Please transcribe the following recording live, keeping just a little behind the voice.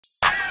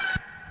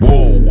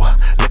Whoa,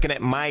 looking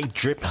at my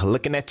drip,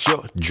 looking at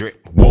your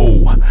drip.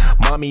 Whoa,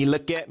 mommy,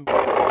 look at.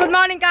 Good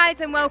morning, guys,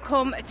 and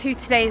welcome to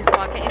today's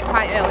vlog. It is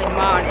quite early in the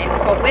morning,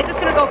 but we're just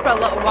gonna go for a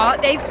little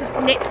walk. Dave's just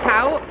nipped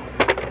out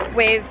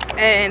with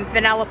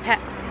Vanellope,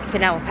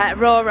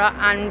 Aurora,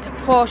 and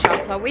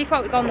Portia. So we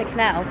thought we'd go on the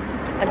canal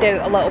and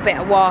do a little bit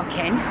of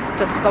walking,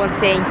 just to go and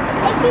see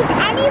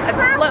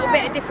a little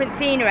bit of different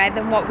scenery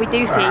than what we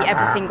do see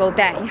every single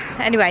day.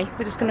 Anyway,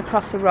 we're just gonna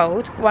cross the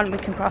road. One we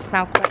can cross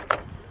now, quick.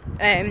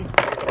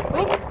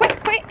 Oh,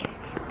 quick.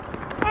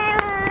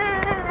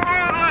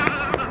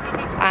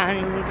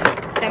 And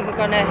then we're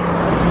gonna,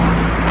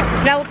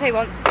 Penelope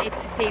wants me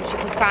to see if she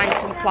can find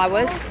some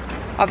flowers.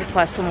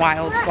 Obviously some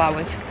wild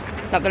flowers.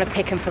 Not gonna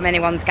pick them from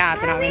anyone's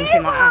garden or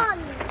anything like that.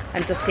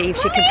 And just see if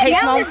she can take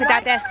some home for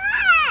Daddy.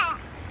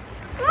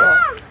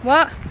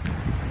 What?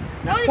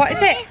 What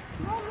is it?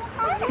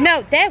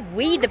 No, they're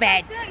weed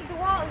beds. No, the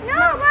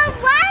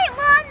white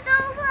ones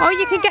over. Oh,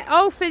 you can get,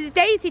 oh, for the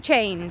daisy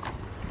chains.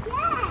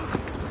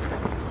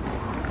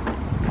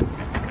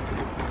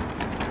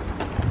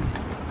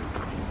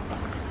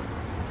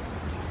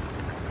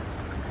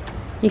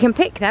 You can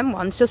pick them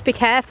ones, just be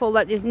careful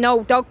that there's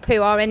no dog poo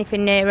or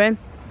anything near them.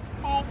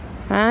 Okay.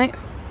 Right.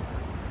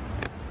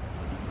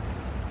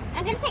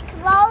 I'm going to pick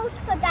those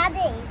for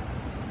Daddy.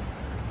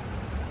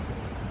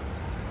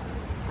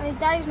 And if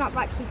Daddy's not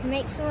back, you can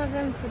make some of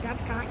them for Dad,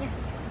 can't you?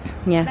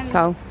 Yeah,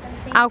 so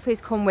Alfie's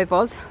come with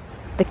us.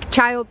 The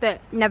child that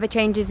never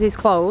changes his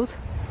clothes.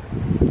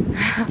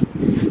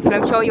 But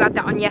I'm sure you had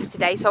that on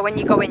yesterday, so when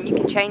you go in you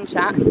can change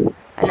that.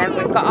 And then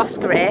we've got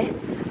Oscar here.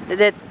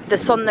 The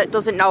son that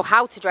doesn't know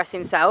how to dress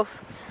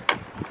himself.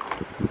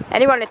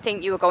 Anyone would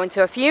think you were going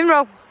to a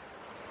funeral.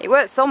 It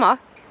weren't summer.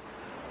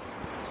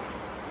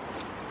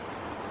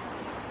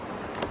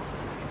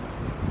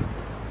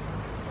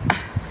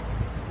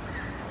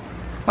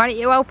 Why don't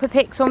you help her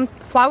pick some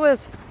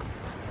flowers?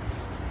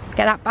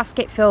 Get that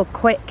basket filled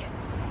quick.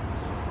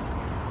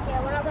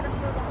 Yeah, we're not going to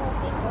fill the whole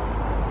thing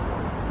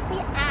up. We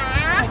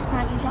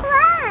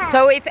are.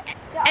 So if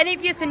any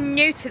of you are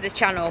new to the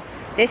channel,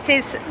 this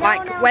is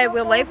like where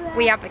we live.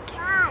 We have a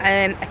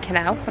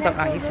canal. I don't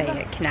know how you say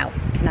it. Canal.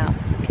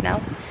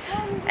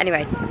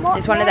 Anyway,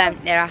 it's one of them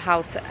near our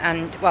house,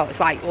 and well, it's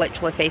like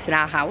literally facing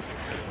our house,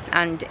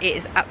 and it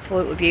is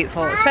absolutely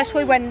beautiful,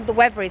 especially when the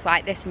weather is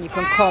like this and you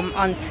can come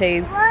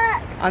onto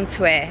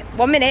it.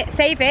 1 minute,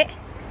 save it.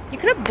 You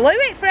could have blew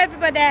it for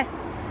everybody.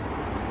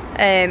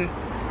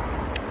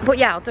 But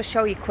yeah, I'll just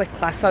show you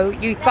quickly. So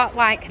you've got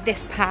like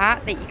this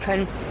part that you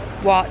can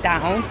walk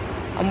down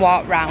and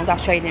walk round. I'll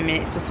show you in a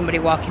minute. It's just somebody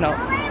walking up.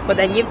 But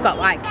then you've got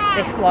like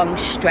this long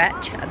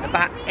stretch at the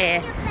back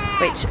here,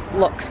 which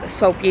looks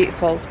so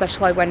beautiful,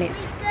 especially when it's,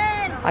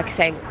 like I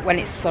say, when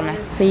it's sunny.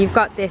 So you've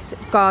got this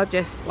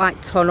gorgeous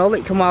like tunnel that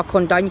you can walk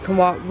under, and you can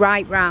walk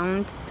right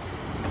round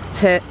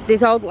to,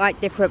 there's all like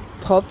different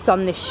pubs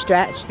on this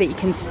stretch that you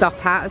can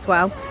stop at as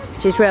well,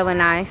 which is really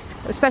nice,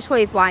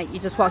 especially if like you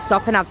just want to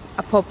stop and have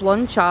a pub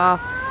lunch or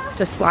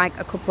just like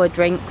a couple of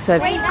drinks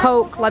of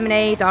Coke,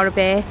 lemonade or a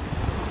beer.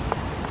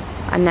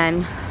 And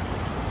then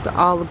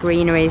all the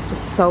greenery is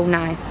just so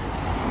nice.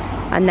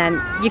 And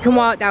then you can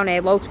walk down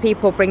here. Loads of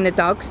people bring the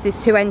dogs.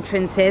 There's two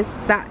entrances,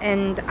 that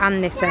end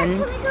and this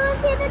end. Can we go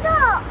and see the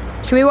duck?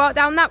 Should we walk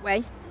down that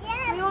way?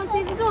 Yeah. Can we go and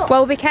see the duck?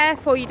 Well, be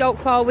careful you don't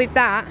fall with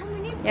that.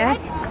 Yeah?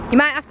 You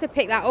might have to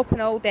pick that up and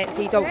hold it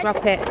so you don't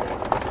drop it.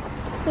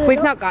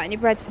 We've not got any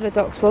bread for the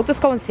ducks. We'll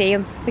just go and see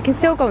them. We can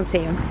still go and see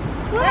them.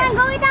 I'm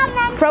going down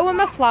then. Throw them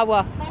a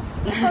flower. Let's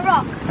keep a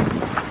rock.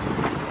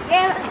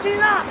 Yeah, let's do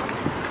that.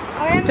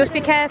 Just be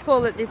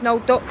careful that there's no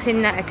ducks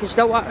in there, because you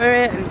don't want to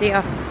hurt them, do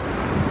you?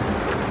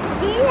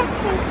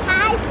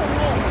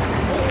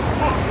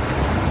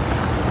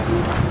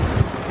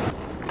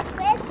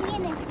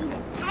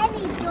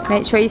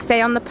 Make sure you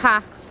stay on the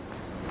path.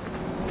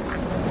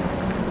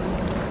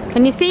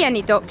 Can you see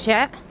any ducks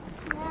yet?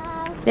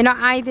 No. They're not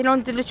hiding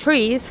under the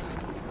trees?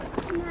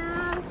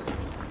 No.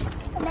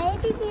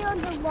 Maybe be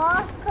under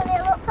water, because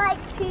it looks like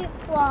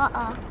poop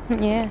water.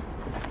 Yeah.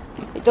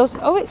 It does.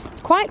 Oh, it's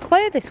quite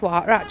clear, this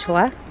water,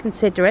 actually,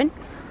 considering.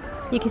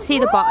 You can see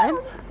the bottom.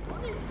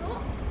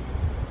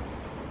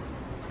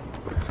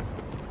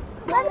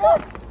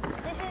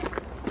 This is...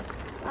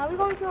 Are we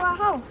going through our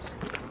house?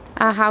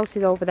 Our house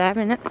is over there,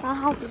 isn't it? Our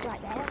house is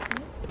right there.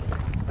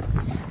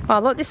 Oh,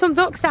 look, there's some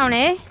ducks down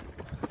here.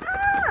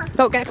 Ah.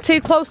 Don't get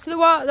too close to the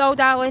water, though,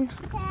 darling.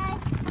 Okay.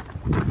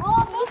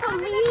 Oh, these are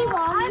wee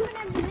ones.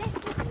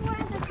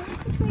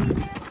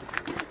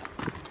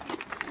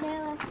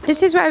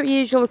 This is where we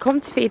usually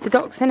come to feed the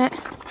ducks, isn't it?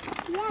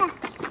 Yeah.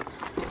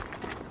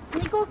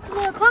 Can we go to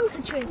the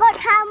conker tree? Look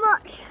how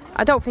much.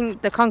 I don't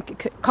think the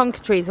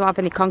conker trees will have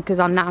any conkers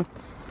on now.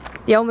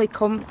 They only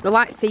come, they're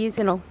like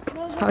seasonal,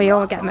 so you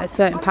only get them at a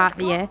certain part of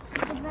the year.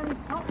 I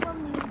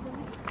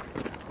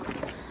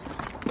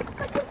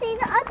can see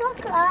that a duck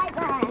right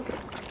there.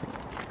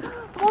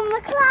 Mum,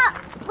 look at that.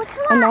 Look at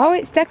that. I know,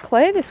 it's dead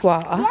clear, this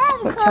water,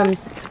 Yeah, which I'm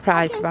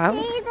surprised I can about.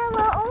 see the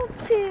little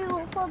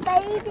pool for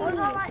babies.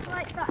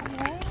 Like that,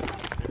 yeah.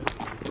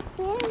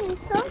 Yeah, there's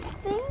some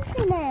things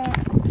in it.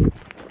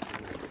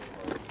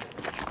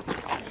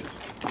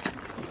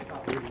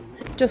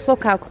 Just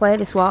look how clear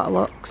this water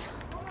looks.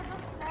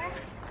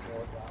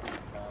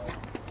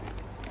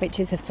 Which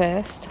is a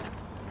first.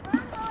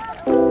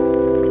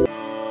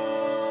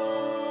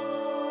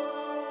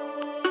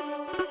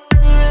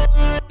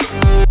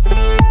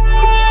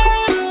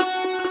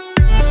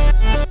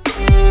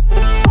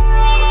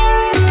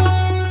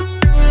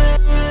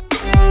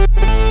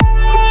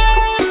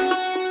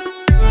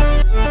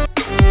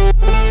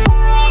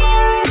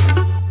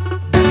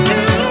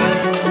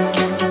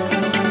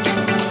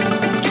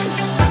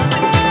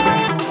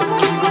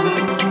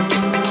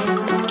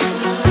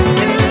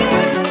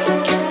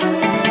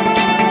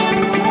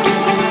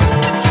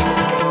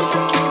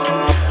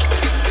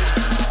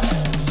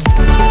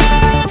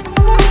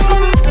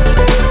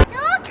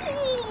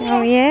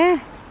 Oh yeah.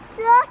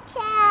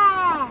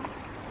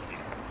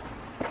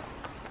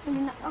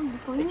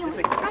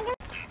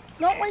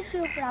 Not waste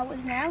your flowers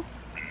now.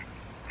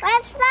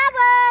 Where's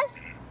flowers?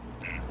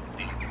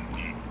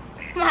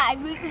 My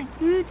root is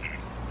good.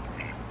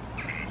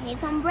 Here's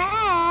some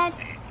bread.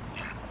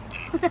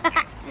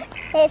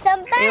 Here's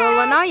some bread. You'll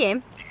annoy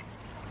him.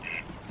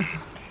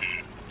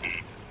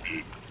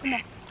 Come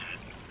here.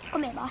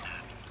 Come here, boss.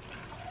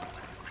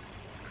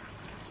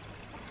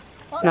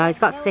 No, he's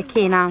got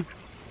sicky now.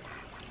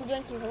 I'm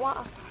drinking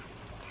water.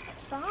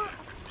 What's that?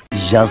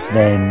 Just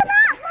then.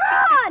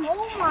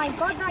 Oh my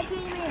god, that came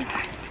in.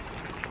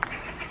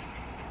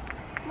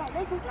 Not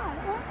this is that.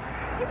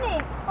 Isn't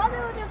it? Why they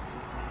were just.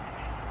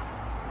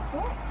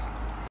 What?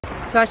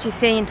 So as you've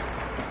seen,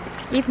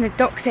 even the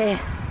ducks here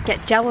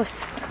get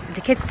jealous of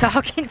the kids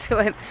talking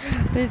to him.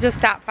 They just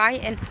start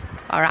fighting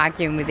or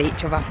arguing with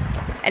each other.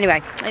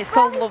 Anyway, it's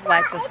so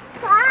lovely just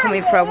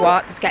coming for a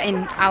walk, just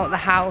getting out of the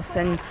house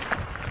and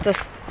just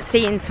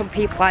seeing some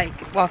people like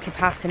walking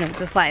past and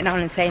just letting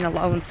on and saying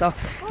hello and stuff.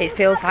 It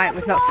feels like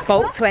we've not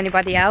spoke to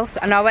anybody else.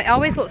 I know it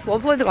always looks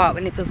lovely the walk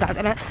when it does that,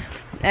 doesn't it?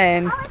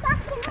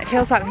 It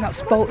feels like we've not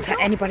spoke to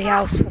anybody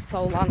else for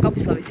so long.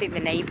 Obviously we've seen the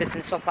neighbours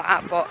and stuff like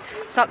that, but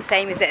it's not the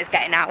same as it as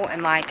getting out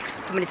and like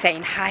somebody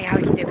saying hi, how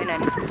are you doing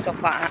and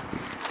stuff like that.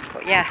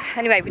 But yeah,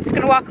 anyway, we're just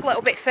going to walk a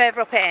little bit further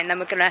up here and then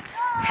we're going to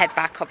head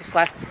back.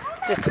 Obviously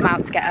just come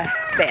out to get a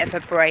bit of a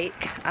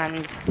break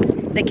and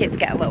the kids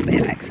get a little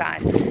bit of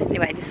exercise.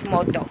 Anyway, there's some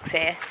more ducks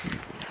here,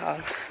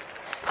 so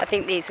I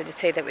think these are the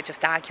two that were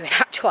just arguing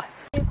actually.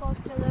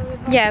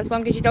 Yeah, as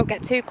long as you don't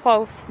get too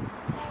close.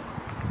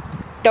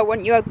 Don't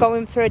want you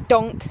going for a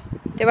dunk,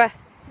 do I?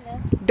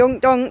 No.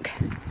 Dunk dunk.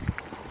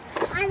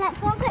 And let's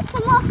go get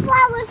some more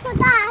flowers for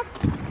Dad.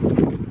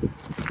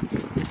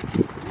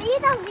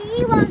 These are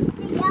the ones,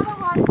 the yellow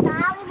ones, the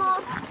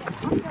animals.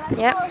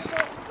 Yep.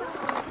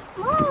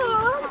 Mom,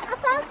 I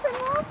found some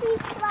more of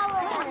these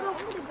flowers.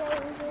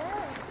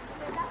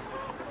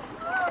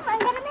 Mom, I'm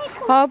gonna make a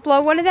Oh,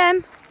 blow one of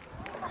them.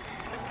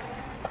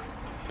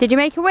 Did you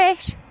make a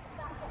wish?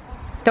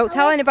 Don't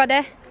tell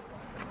anybody.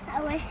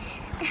 wish.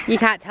 You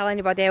can't tell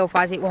anybody,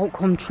 otherwise it won't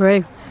come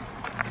true.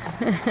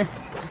 I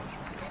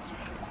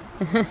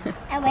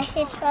wish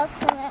it's supposed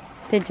to.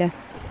 Did you?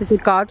 There's a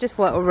gorgeous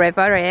little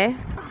river here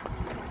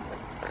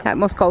that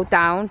must go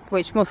down,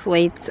 which must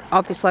lead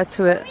obviously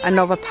to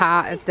another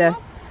part of the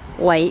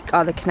lake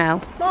or the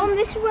canal. Mom,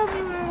 this is where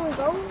we normally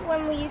go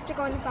when we used to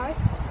go in the forest.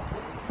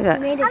 Is it?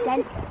 We made a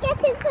dent.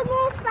 Getting some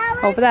more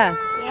flowers. Over there?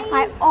 Yeah.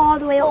 Like all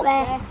the way up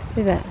there.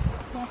 Is it?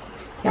 Yeah.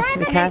 You have to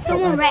be And then careful.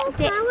 someone Though. wrecked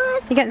it.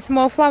 You're getting some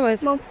more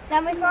flowers? Mum,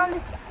 then we found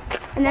this.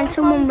 And then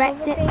someone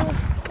wrecked it.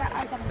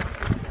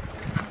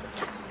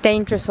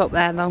 Dangerous up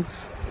there though.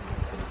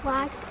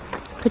 Why?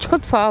 Because you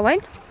could fall in.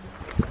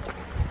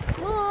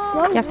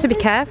 Whoa. You have to be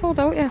careful,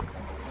 don't you?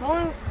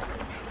 Don't.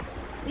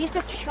 We used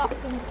to chop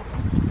them.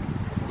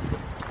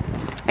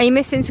 Are you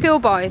missing school,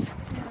 boys?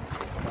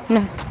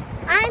 No.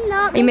 I'm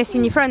not. Are you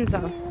missing your friends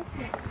though?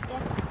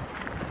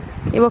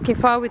 You're looking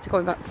forward to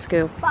going back to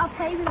school? But I'll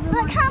play with them.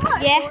 Look how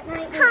much. Yeah.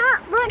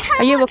 Look how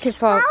Are you much looking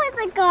for? flowers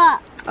I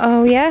got.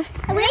 Oh yeah?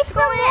 Are we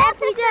going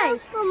every day?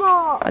 For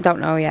more. I don't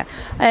know yet.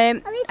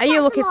 Are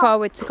you looking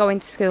forward to going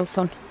to school,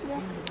 son?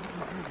 Yeah.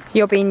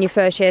 You'll be in your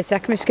first year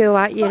secondary school,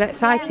 aren't you?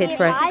 Excited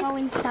for it?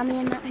 Going Sammy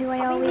and that who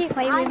I always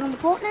play with on the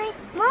fortnight.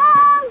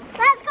 Mom,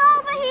 let's go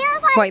over here.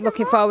 What are you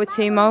looking forward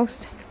to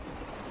most?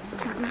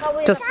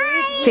 Just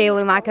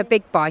feeling like a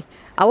big boy.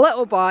 A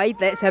little boy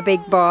that's a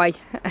big boy.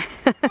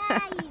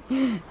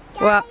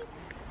 What?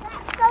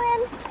 Let's go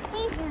and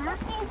see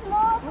these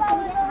more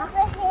flowers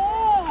over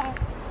here.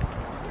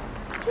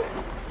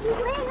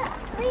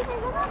 Leave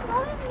another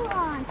long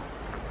one.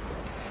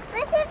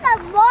 This is a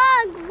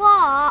long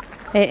walk.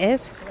 It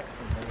is.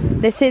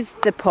 This is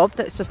the pub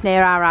that's just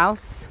near our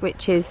house,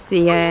 which is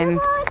the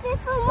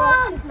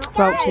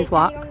Roach's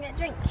Lock.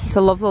 It's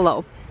a lovely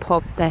little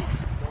pub,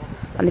 this.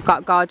 And they've got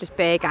a gorgeous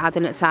beer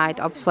garden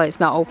outside. Obviously it's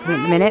not open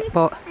at the minute,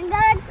 but... I'm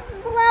going to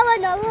blow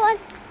another one.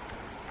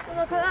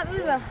 Look at that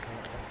river.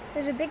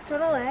 There's a big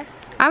tunnel there.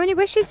 How many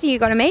wishes are you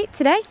going to make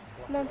today?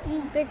 Mum,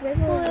 there's a big river.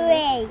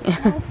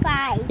 3, no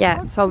 5.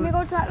 Yeah, so Can we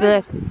go to that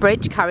the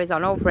bridge carries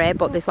on over here,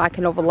 but there's like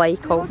another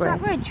lake over Go to that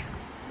here. bridge.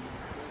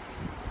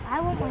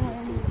 I want one of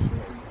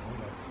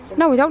them.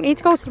 No, we don't need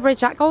to go to the bridge,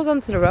 that goes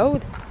onto the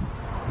road.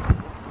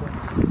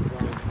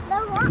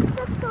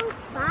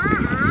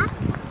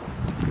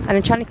 And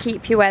I'm trying to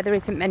keep you where there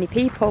isn't many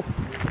people.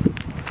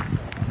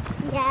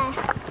 Yeah.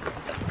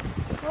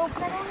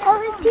 Oh,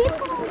 there's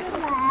people over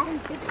there.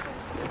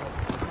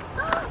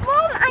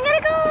 Mom, I'm gonna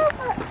go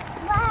over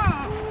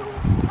where?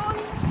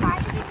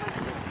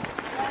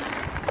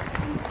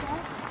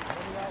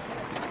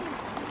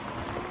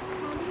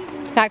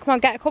 Right, come on,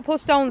 get a couple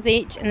of stones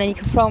each and then you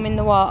can throw them in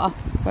the water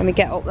when we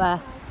get up there.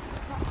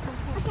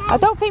 Okay. I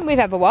don't think we've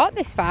ever walked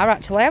this far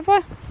actually, have we?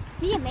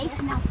 Me and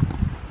Mason have.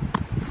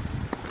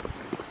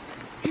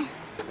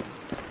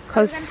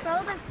 Because...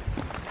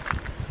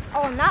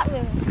 Oh, in that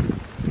room?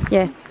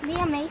 Yeah. Me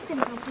and Mason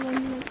have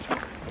one.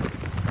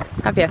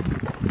 Have you?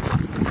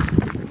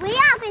 We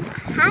haven't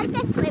had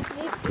this with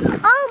you.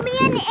 Oh, me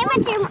and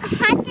Imogen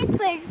had this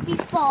with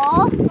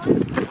before.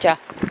 Did ya?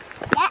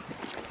 Yeah.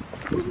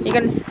 You're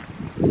gonna...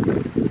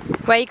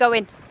 Where are you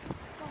going?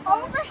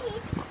 Over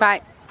here.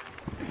 Right.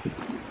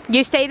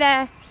 You stay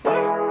there.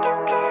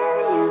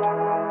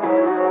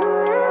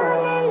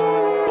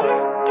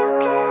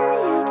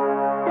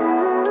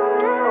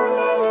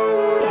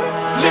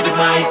 Living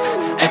life,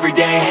 every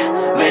day,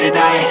 late at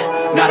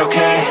night, not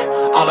okay.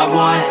 All I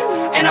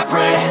want, and I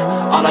pray,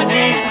 all I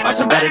need are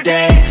some better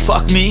days.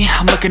 Fuck me,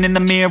 I'm looking in the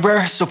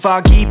mirror, so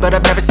foggy, but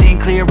I've never seen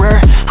clearer.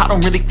 I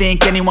don't really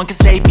think anyone can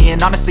save me,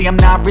 and honestly I'm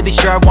not really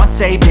sure I want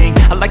saving.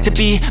 I like to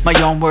be my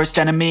own worst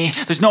enemy.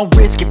 There's no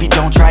risk if you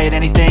don't try at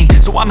anything,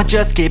 so I'ma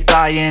just keep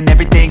buying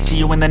everything. See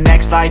you in the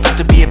next life, have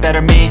to be a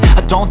better me.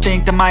 I don't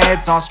think that my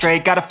head's on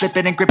straight, gotta flip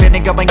it and grip it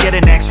and go and get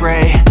an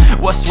x-ray.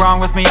 What's wrong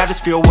with me? I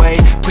just feel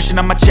weight pushing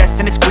on my chest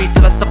and it squeezes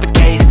till I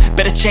suffocate.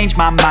 Better change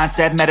my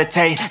mindset,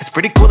 meditate. It's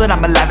pretty cool that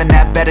I'm alive and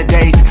have better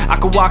days. I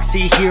could walk,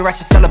 see, hear, I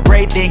should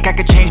celebrate. Think I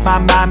could change my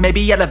mind,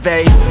 maybe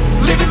elevate.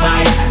 Living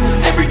life,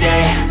 every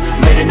day,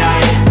 late at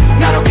night,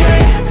 not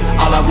okay.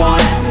 All I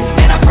want,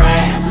 and I pray,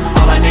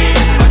 all I need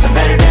are some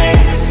better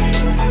days.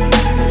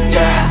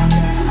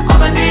 Yeah,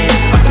 all I need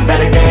are some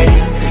better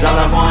days. Cause all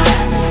I want,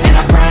 and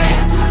I pray,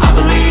 I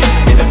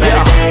believe in the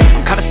better days.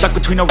 I'm kinda stuck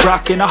between a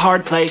rock and a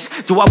hard place.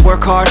 Do I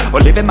work hard or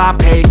live at my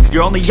pace?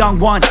 You're only young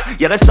once,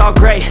 yeah that's all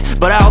great,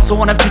 but I also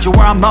want a future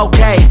where I'm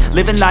okay.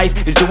 Living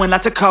life is doing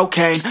lots of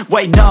cocaine.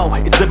 Wait no,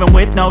 it's living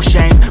with no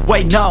shame.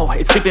 Wait no,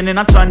 it's sleeping in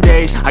on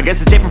Sundays. I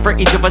guess it's different for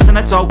each of us and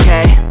that's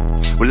okay.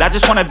 Well I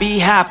just wanna be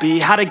happy,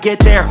 how to get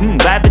there?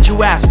 Glad that you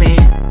asked me.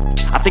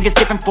 I think it's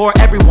different for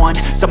everyone.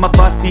 Some of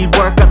us need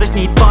work, others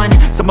need fun.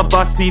 Some of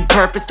us need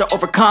purpose to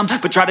overcome.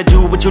 But try to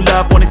do what you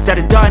love when it's said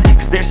and done,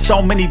 cause there's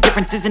so many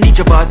differences in each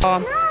of us.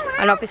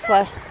 And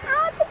obviously...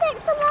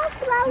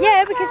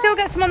 Yeah, we can still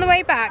get some on the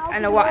way back.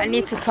 And I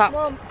need to top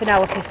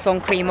Penelope's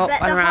sun cream up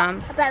on her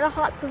arms. I bet the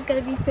hot tub's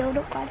going to be filled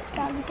up by the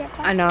time we get back.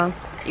 I know.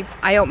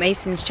 I hope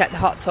Mason's checked the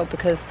hot tub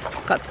because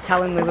I've got to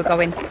tell him we were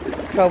going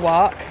for a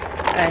walk.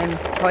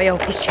 So I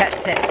hope he's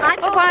checked it.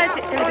 Otherwise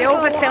it's going to be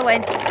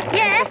overfilling.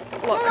 Yeah. Just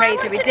look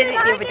crazy. We did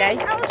it the other day.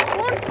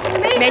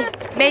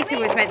 Mason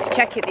was meant to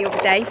check it the other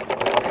day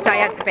because I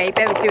had the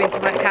baby. I was doing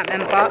something I can't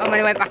remember. And when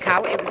I went back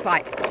out it was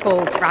like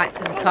full right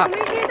to the top. Can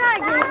we do that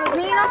again? Because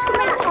me and Oscar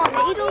made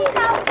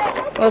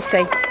tornadoes. We'll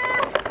see.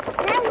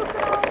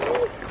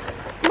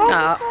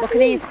 Oh, look at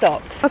these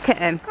ducks. Look at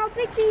him. How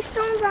big these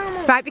stones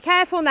are. Right, be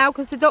careful now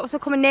because the ducks are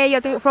coming near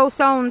you. Don't throw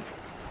stones.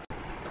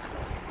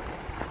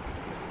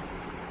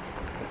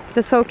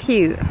 They're so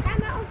cute.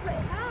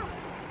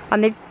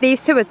 And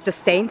these two are just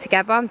staying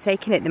together. I'm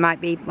taking it they might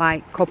be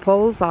like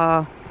couples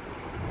or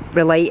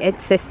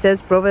related,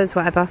 sisters, brothers,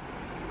 whatever.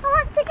 I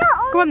want to go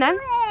over. Go on then.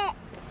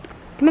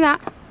 Give me that.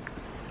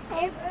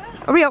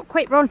 Hurry up,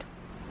 quick, run.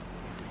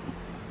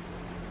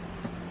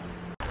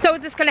 So we're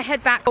just going to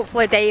head back.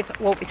 Hopefully Dave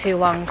won't be too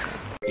long.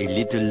 A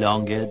little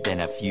longer than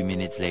a few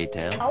minutes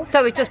later.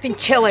 So we've just been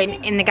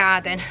chilling in the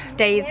garden.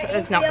 Dave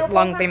has not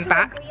long been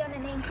back.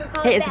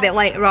 It is a bit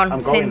later on.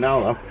 I'm going now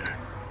though.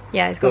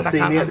 Yeah, he's going back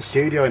out. See me at the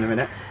studio in a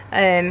minute.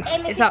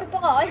 It's not...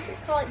 I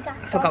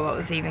forgot what I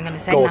was even going to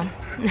say now.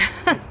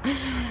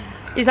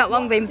 He's not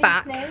long been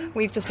back.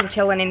 We've just been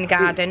chilling in the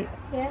garden.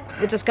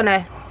 We're just going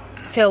to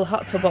fill the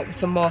hot tub up with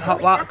some more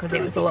hot water because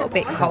it was a little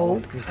bit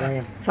cold.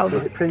 So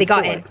they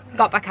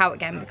got back out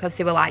again because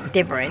they were like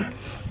divering.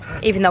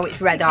 Even though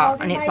it's red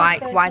hot and it's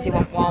like, why do they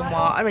want warm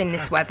water in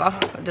this weather?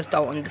 I just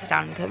don't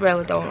understand. I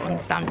really don't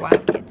understand why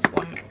kids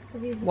want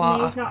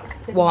water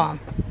warm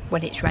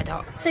when it's red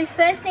hot. So his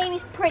first name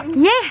is Prince.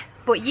 Yeah,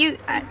 but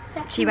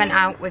she went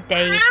out with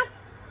Dave.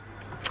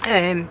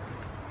 And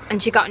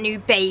she got a new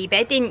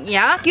baby, didn't you?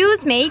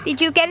 Excuse me,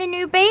 did you get a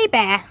new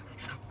baby?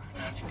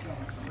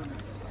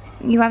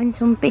 You having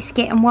some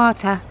biscuit and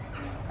water?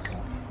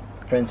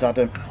 Prince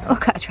Adam.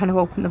 Look at her trying to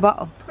open the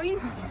bottle.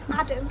 Prince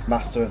Adam.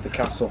 Master of the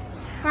castle.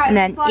 Right, and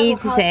then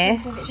Eve's is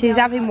here. She's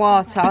having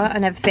water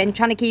and everything,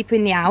 trying to keep her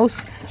in the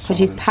house because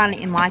she's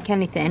panicking like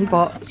anything,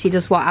 but she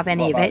just won't have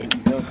any of it.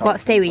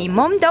 What, stay with your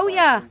mum, don't you?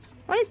 I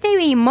want to stay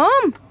with your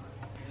mum.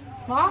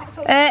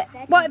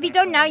 What have you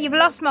done now? You've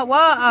lost my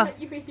water.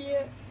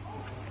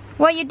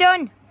 What you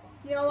done?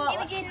 You know what?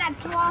 Imagine that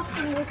dwarf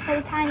thing was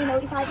so tiny though,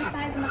 it's like the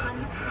size of my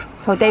hand.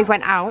 So Dave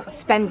went out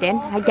spending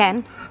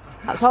again.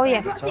 That's all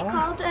you. What's it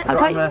called?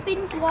 That's all you.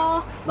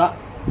 Dwarf. That.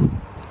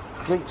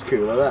 drinks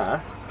cooler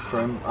there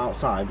from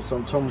outside with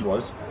some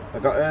tumblers. I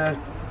got a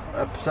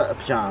set of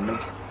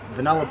pyjamas,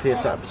 Vanellope a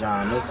set of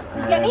pyjamas.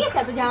 Get me a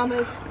set of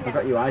pyjamas. I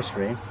got you ice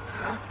cream.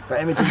 Got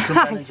Imogen some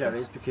Ben and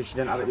Jerry's because she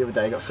didn't have it the other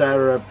day. Got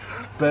Sarah a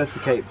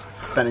birthday cake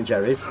Ben and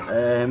Jerry's.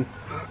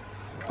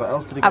 What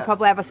else did I get? I'll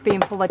probably have a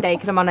spoonful a day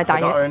because I'm on a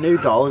diet. I got her a new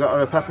doll. I got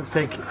her a Peppa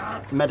Pig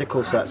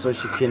medical set so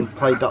she can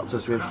play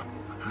doctors with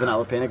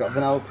Vanellope. And I got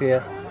Vanellope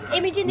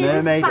a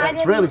mermaid.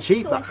 It's really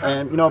cheap.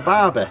 That, you know,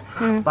 Barbie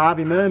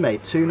Barbie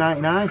mermaid,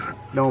 £2.99.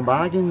 No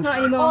bargains. Not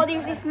anymore. Oh,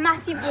 there's this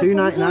massive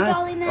 £2.99.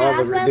 doll in there.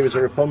 Oh, there was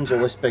a Rapunzel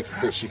this big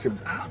that she could.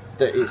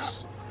 That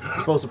it's you're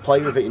supposed to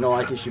play with it. You know,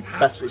 like it's your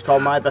best. It's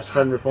called My Best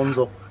Friend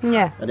Rapunzel.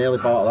 Yeah. I nearly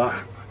bought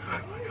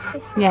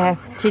that. Yeah,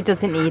 she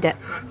doesn't need it.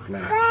 No.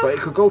 But it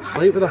could go to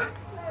sleep with her.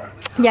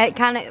 Yeah, it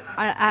can at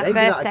Maybe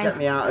birthday. that'd get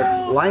me out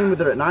of line with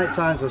her at night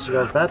time so she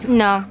goes to bed.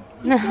 No.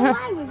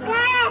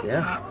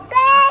 Yeah.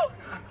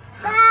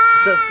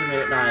 She says to me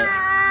at night,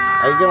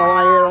 "Are you going to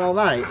lie here all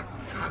night?"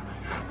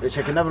 Which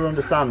I can never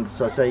understand.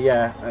 So I say,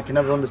 yeah. I can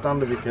never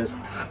understand her because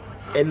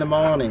in the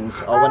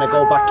mornings or when I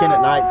go back in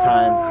at night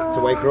time to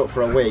wake her up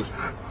for a wee,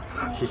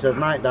 she says,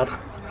 "Night, Dad."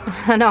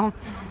 I know.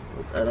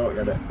 I don't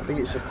get it. I think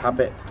it's just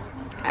habit.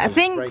 I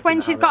think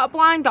when she's got a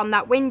blind on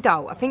that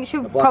window, I think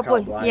she'll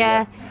probably, blind,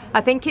 yeah.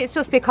 I think it's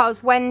just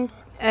because when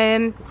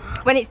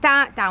it's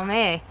dark down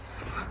here,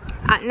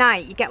 at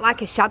night you get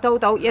like a shadow,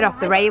 don't you, off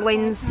the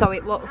railings, so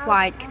it looks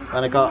like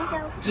And I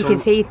got you can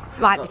see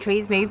like the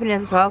trees moving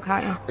as well,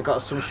 can't you? I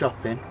got some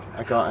shopping.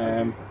 I got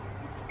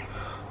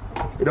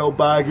you know,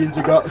 bargains.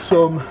 I got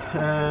some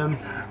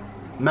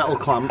metal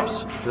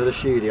clamps for the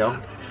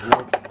studio. You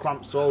know,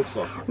 clamps to old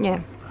stuff.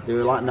 Yeah. They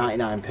were like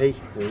 99p.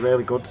 They were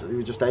really good. They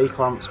were just A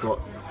clamps, but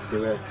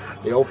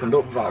they opened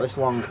up about this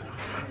long.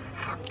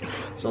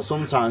 So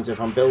sometimes if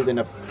I'm building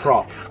a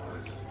prop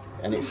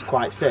and it's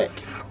quite thick,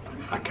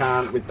 I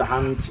can't with the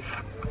hand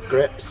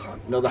grips. You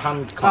know, the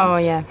hand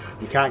clamps. Oh yeah.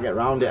 You can't get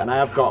around it. And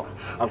I've got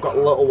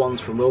little ones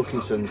from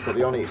Wilkinson's, but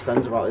they only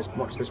extend about this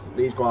much.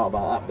 These go out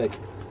about that big.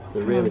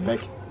 They're really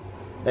big.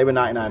 They were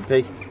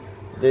 99p.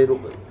 They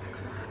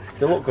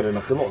look good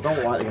enough. They don't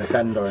look like they're going to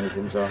bend or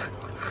anything. So.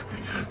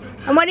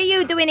 And what are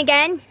you doing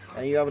again?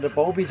 And you having the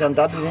bulbies on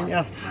Daddy, didn't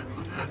you?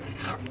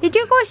 Did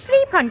you go to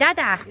sleep on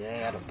Dada? Yeah, I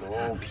had the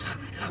bulbs.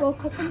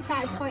 Woke up and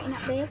started pointing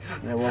at me.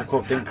 Yeah, woke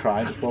up, didn't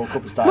cry, just woke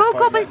up and started Woke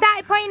up pointing and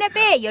started pointing at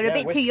beer? You're a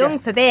bit too whiskey. young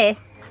for beer.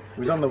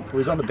 We was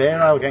on the beer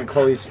aisle getting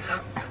Chloe's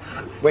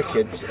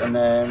Wickeds, and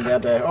they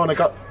had and I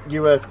got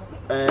you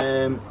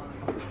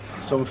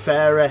some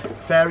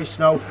fairy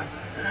snow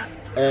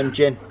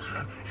gin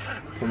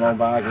from Home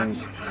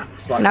Bargains.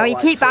 Like No, you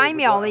keep buying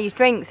me all these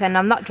drinks and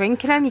I'm not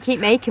drinking them, you keep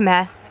making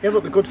me. Yeah,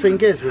 but the good thing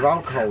is with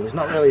alcohol, there's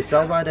not really a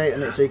sell-by date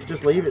in it, so you can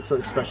just leave it till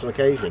it's a special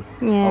occasion.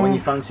 Yeah. Or when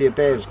you fancy a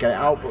beer, just get it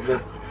out.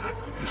 But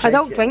I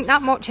don't drink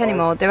that much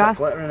anymore, do I?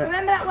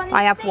 Remember that one?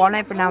 I have one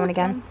every now and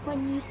again.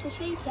 When you used to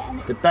shake it.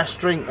 And The best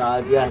drink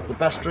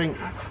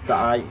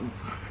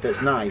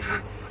that's nice.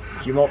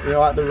 You know,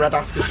 like the red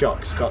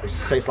aftershocks,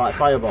 it tastes like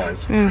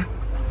fireballs. And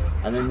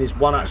then there's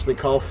one actually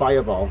called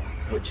Fireball,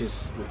 which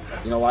is,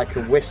 you know, like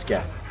a whiskey.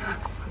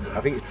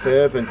 I think it's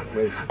bourbon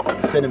with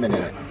cinnamon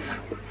in it.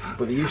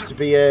 But there used to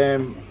be,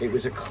 it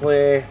was a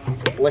clear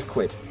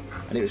liquid,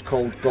 and it was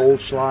called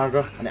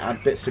Goldschlager, and it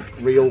had bits of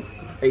real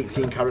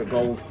 18 karat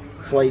gold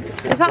flake.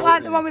 Is that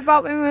like the one we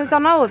bought when we was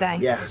on holiday?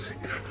 Yes.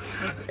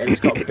 And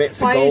it's got bits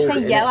of why gold you say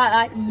in yeah it.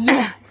 like that?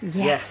 Yeah.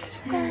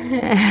 Yes.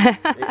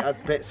 It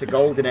had bits of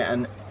gold in it,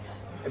 and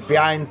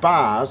behind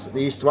bars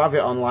they used to have it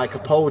on like a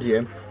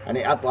podium, and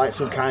it had like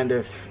some kind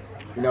of,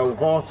 you know,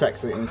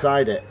 vortex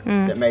inside it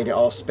that made it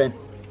all spin.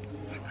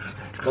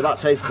 But that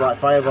tasted like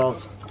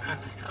fireballs.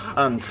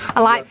 And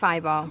I like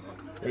Fireball.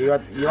 you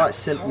like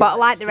cinnamon. But I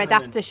like the red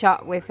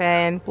aftershock with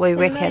Blue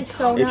Wicked.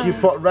 So If you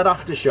put red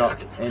aftershock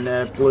in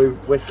Blue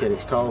Wicked,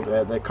 it's called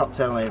the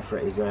cocktail name for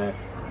it is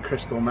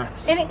crystal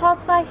meths. Isn't it called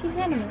spicy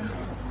cinnamon?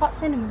 Hot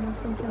cinnamon or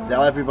something like that?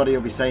 Everybody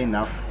will be saying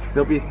now.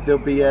 There'll be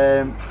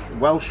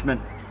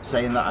Welshmen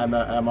saying that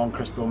I'm on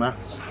crystal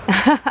meths.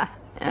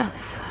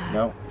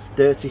 No, it's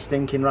dirty,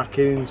 stinking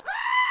raccoons.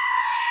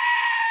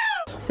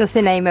 It's just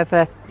the name of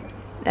a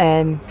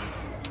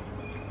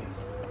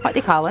what do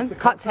you call them? The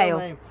Cocktail.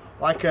 name.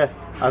 Like a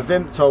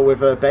Vimto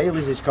with a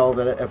Bailey's is called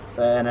a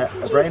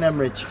brain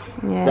hemorrhage.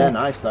 Yeah. They're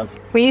nice then.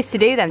 We used to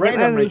do them, Brain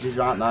didn't we? hemorrhages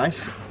aren't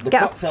nice. The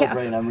Get up, cocktail get up.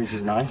 brain hemorrhage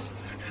is nice.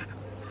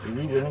 You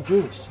need a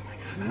juice.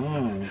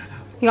 You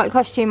got your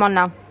costume on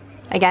now?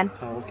 Again?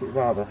 Oh, look at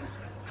Barbara.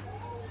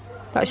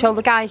 Got to show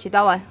the guys your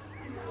dollar.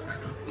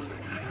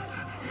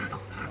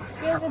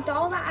 There was a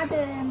doll that had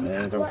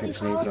Yeah, I don't think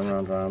she needs them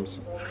around her arms.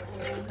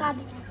 Dad,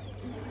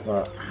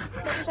 What?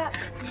 what was that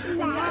thing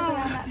that was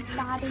around that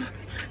Barbie?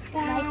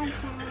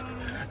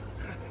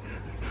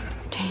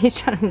 He's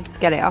trying to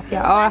get it off,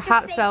 yeah. Oh, her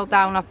hat fell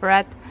down off her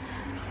head.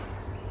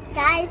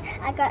 Guys,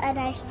 I got a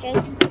nice drink.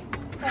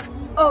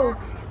 Oh.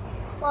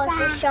 What's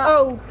the shot?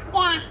 Oh.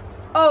 Yeah.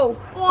 Oh.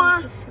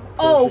 Yeah.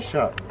 Oh.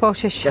 Shot.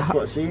 Porsche Guess shot.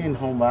 what's in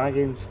Home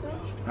Bargains?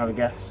 Have a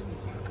guess.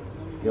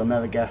 You'll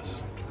never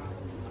guess.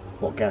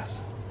 What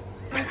guess?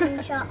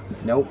 Shot.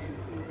 Nope.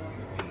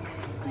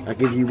 I'll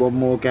give you one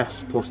more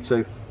guess,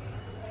 +2.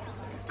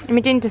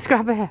 Imogen,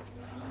 describe her.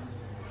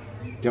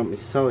 Do you want me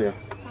to tell you?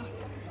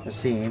 I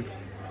seen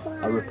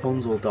a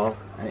Rapunzel doll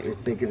and it was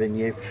bigger than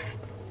you.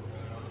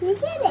 You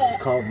get it?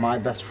 It's called My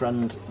Best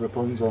Friend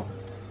Rapunzel.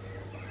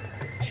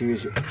 She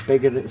was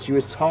she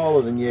was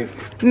taller than you.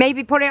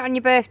 Maybe put it on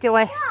your birthday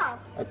list.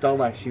 A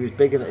dollar, she was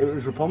bigger than, it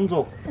was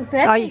Rapunzel. The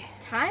birthday's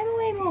time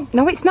away, Mum.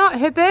 No, it's not.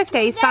 Her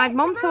birthday is 5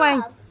 months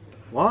away.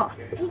 What?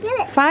 You did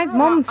it. 5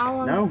 months.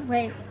 No.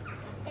 Wait.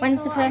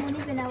 When's the first?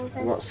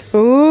 What's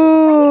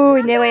Ooh,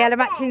 we nearly had a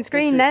matching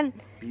screen then.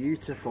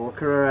 beautiful? Look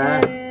at her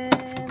hair.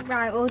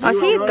 Right, we'll do Oh,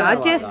 she is Like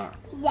that? gorgeous.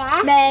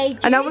 Yeah. May,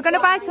 I know we're going to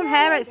buy some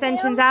hair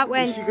extensions, aren't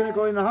Is we? she going to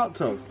go in the hot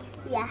tub?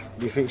 Yeah.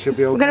 Do you think she'll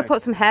be okay? We're going to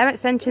put some hair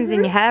extensions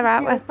in your hair,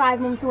 aren't we? 5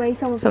 months away,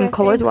 so Some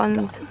coloured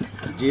ones.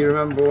 Do you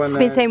remember when... I've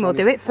been saying we'll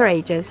do it for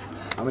ages.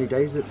 How many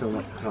days is it till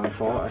I'm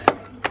 40?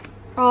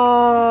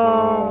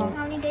 Oh.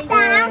 How many days?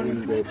 How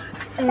many did?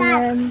 I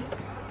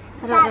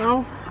don't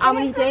know. How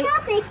many days?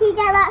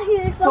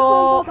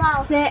 4,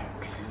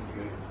 6.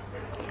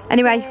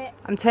 Anyway,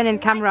 I'm turning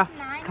the camera off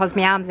because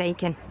my arm's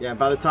aching. Yeah,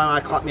 by the time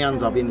I clap my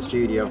hands, I'll be in the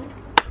studio.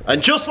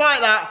 And just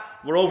like that,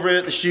 we're over here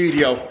at the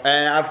studio.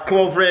 I've come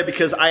over here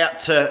because I had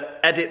to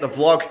edit the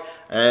vlog.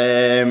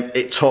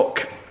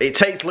 It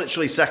takes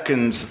literally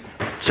seconds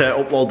to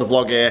upload the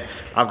vlog here.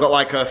 I've got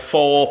like a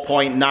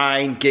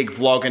 4.9 gig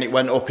vlog and it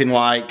went up in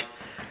like,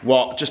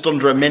 what, just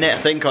under a minute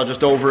I think, or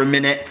just over a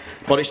minute.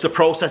 But it's the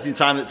processing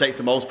time that takes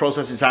the most.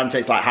 Processing time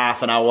takes like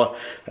half an hour,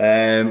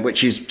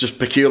 which is just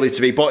peculiar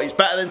to me. But it's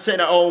better than sitting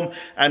at home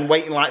and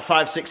waiting like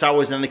 5-6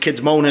 hours and the kids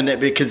moaning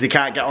it because they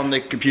can't get on the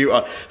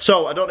computer.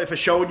 So I don't know if I've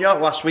shown you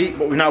last week,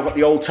 but we've now got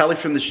the old telly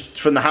from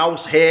the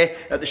house here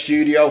at the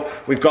studio.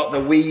 We've got the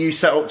Wii U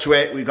set up to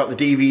it. We've got the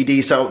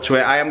DVD set up to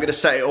it. I am going to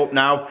set it up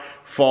now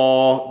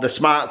for the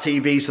smart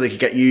TV so they can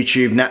get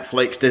YouTube,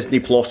 Netflix, Disney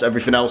Plus,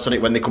 everything else on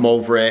it when they come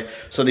over here.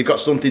 So they've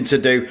got something to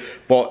do,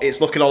 but it's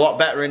looking a lot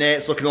better in here.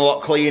 It's looking a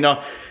lot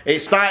cleaner.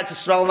 It's starting to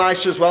smell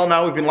nicer as well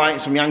now. We've been lighting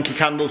some Yankee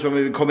candles when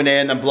we've been coming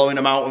in and blowing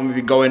them out when we've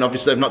been going.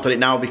 Obviously I've not done it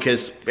now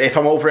because if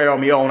I'm over here on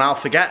my own I'll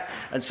forget,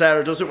 and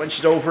Sarah does it when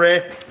she's over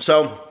here.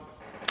 So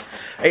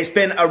it's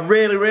been a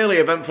really, really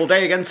eventful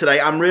day again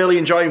today. I'm really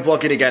enjoying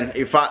vlogging again.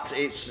 In fact,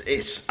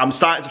 I'm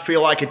starting to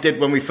feel like I did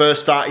when we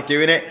first started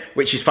doing it,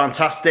 which is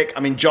fantastic.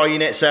 I'm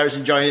enjoying it, Sarah's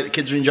enjoying it, the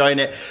kids are enjoying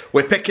it.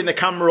 We're picking the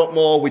camera up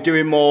more, we're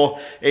doing more.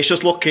 It's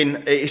just looking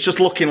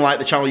like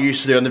the channel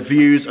used to do, and the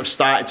views have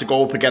started to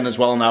go up again as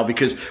well now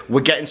because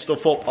we're getting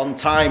stuff up on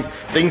time.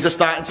 Things are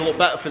starting to look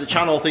better for the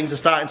channel, things are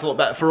starting to look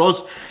better for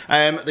us.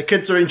 The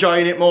kids are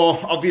enjoying it more.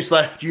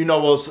 Obviously, you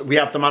know us, we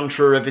have the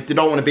mantra of if they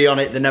don't want to be on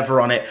it, they're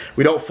never on it.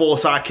 We don't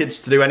force our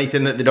kids to do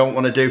anything that they don't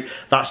want to do.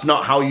 That's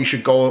not how you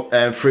should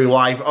go through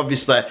life.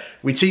 Obviously,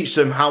 we teach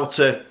them how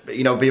to,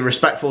 you know, be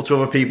respectful to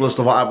other people and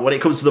stuff like that. But when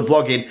it comes to the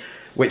vlogging,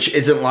 which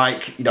isn't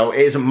like, you know, it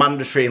isn't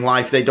mandatory in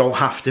life, they don't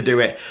have to do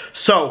it.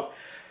 So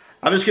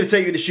I'm just going to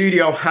take you to the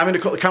studio. I'm going to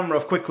cut the camera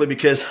off quickly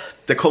because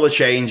the colour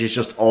change is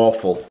just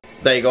awful.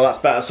 There you go, that's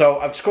better. So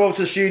I've just come over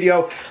to the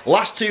studio.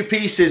 Last two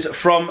pieces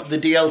from the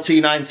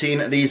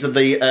DLT-19. These are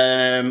the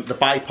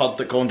bipod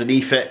that go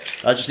underneath it.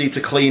 I just need to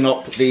clean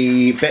up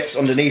the bits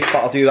underneath, but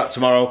I'll do that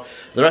tomorrow.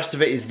 The rest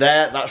of it is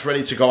there, that's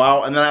ready to go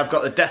out. And then I've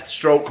got the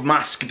Deathstroke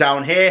mask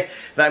down here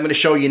that I'm going to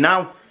show you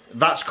now.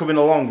 That's coming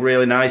along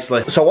really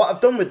nicely. So what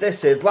I've done with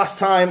this is, last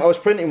time I was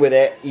printing with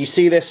it, you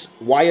see this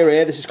wire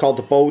here, this is called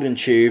the Bowden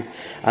tube,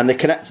 and the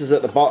connectors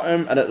at the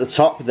bottom and at the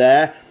top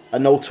there are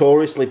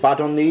notoriously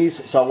bad on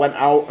these. So I went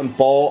out and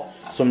bought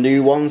some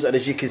new ones, and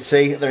as you can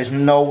see, there is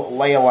no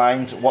layer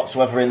lines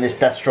whatsoever in this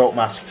Deathstroke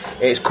mask.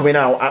 It's coming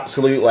out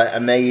absolutely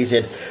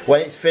amazing.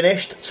 When it's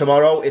finished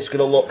tomorrow, it's going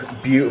to look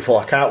beautiful.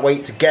 I can't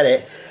wait to get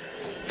it,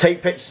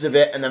 take pictures of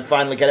it, and then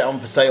finally get it on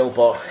for sale.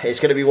 But it's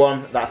going to be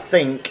one that I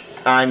think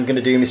I'm going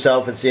to do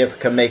myself and see if I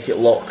can make it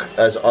look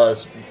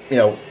as you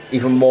know,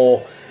 even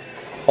more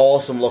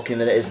awesome looking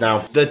than it is now.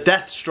 The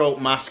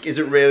Deathstroke mask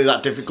isn't really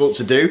that difficult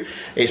to do.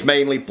 It's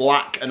mainly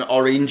black and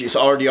orange. It's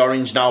already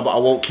orange now, but I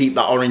won't keep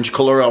that orange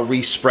colour. I'll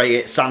respray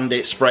it, sand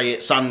it, spray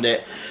it, sand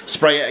it,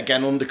 spray it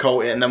again,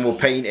 undercoat it, and then we'll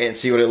paint it and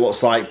see what it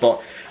looks like.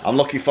 But I'm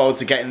looking forward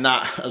to getting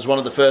that as one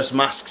of the first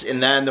masks in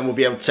there, and then we'll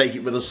be able to take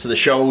it with us to the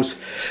shows.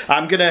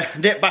 I'm gonna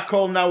nip back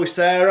home now with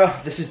Sarah.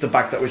 This is the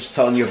bag that I was just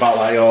telling you about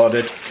that I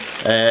ordered.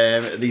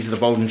 These are the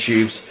Bowden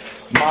tubes.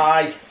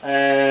 My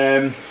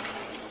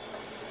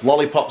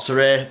lollipops are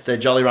here. They're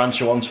Jolly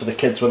Rancher ones for the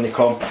kids when they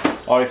come.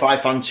 Or if I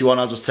fancy one,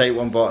 I'll just take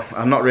one, but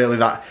I'm not really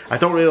that. I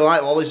don't really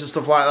like lollies and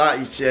stuff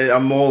like that.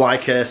 I'm more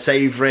like a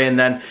savoury, and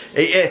then...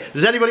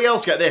 does anybody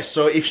else get this?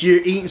 So if you're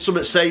eating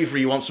something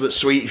savoury, you want something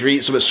sweet. If you're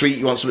eating something sweet,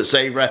 you want something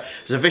savoury.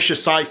 It's a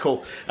vicious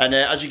cycle. And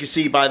as you can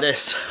see by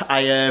this,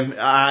 I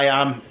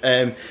am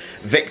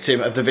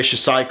victim of the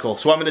vicious cycle.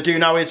 So what I'm going to do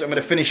now is I'm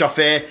going to finish off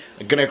here.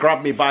 I'm going to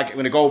grab my bag. I'm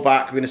going to go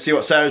back. I'm going to see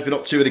what Sarah's been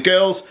up to with the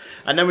girls.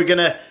 And then we're going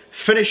to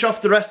finish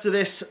off the rest of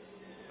this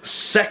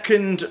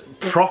second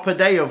proper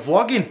day of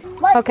vlogging.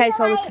 Okay,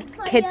 so the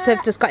kids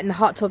have just got in the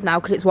hot tub now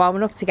because it's warm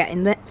enough to get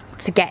in it.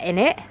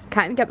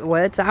 Can't even get my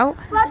words out.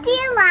 What do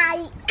you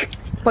like?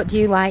 What do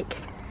you like?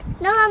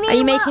 No, I mean, are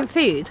you making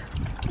food?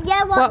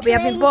 Yeah, what? We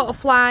having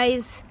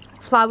butterflies,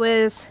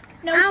 flowers.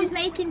 No, she's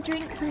making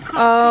drinks and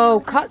cocktails.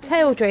 Oh,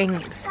 cocktail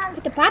drinks.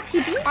 With the babs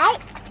you do. Right.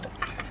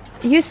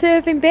 Are you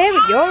serving beer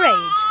at your age?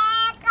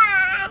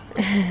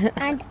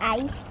 And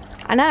ice.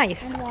 And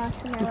ice?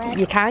 And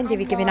You're kind if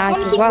you're giving ice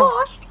as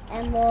well.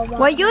 And more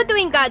what are you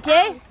doing,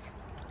 gorgeous?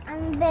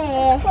 And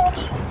beer.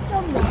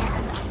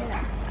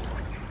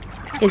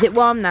 Is it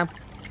warm now?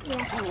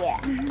 Yeah.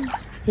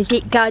 Is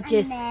it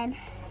gorgeous?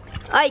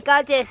 Oi,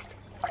 gorgeous.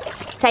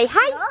 Say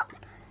hi.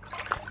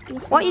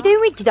 What are you doing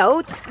with your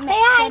dogs? Say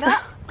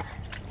hi.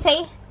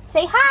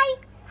 Say hi.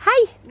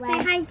 Hi.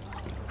 Say hi.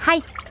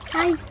 Hi.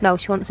 Hi. No,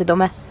 she wants a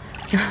dummy.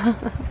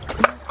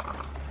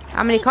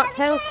 How many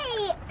cocktails?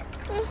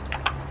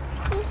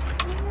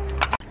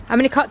 How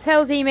many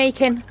cocktails are you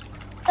making?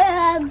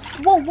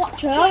 Well,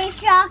 watch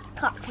her.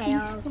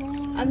 Cocktails.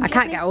 I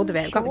can't get hold of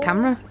it. I've got the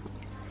camera.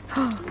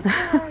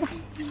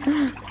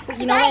 But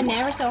you're nowhere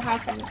near her, so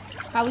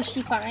how is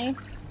she fine?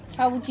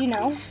 How would you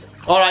know?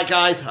 Alright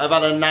guys, I've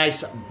had a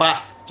nice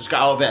bath, just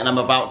got out of it and I'm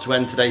about to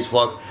end today's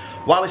vlog.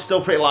 While it's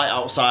still pretty light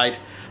outside,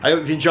 I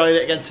hope you've enjoyed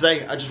it again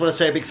today. I just want to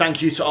say a big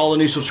thank you to all the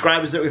new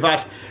subscribers that we've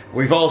had.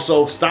 We've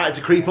also started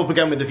to creep up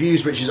again with the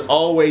views, which is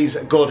always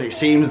good. It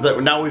seems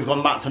that now we've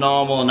gone back to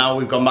normal and now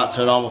we've gone back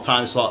to a normal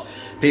time slot.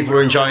 People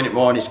are enjoying it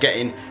more and it's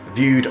getting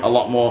viewed a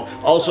lot more.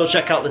 Also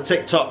check out the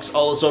TikToks,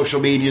 all the social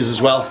medias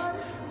as well.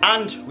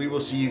 And we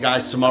will see you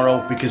guys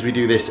tomorrow because we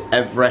do this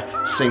every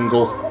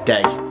single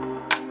day.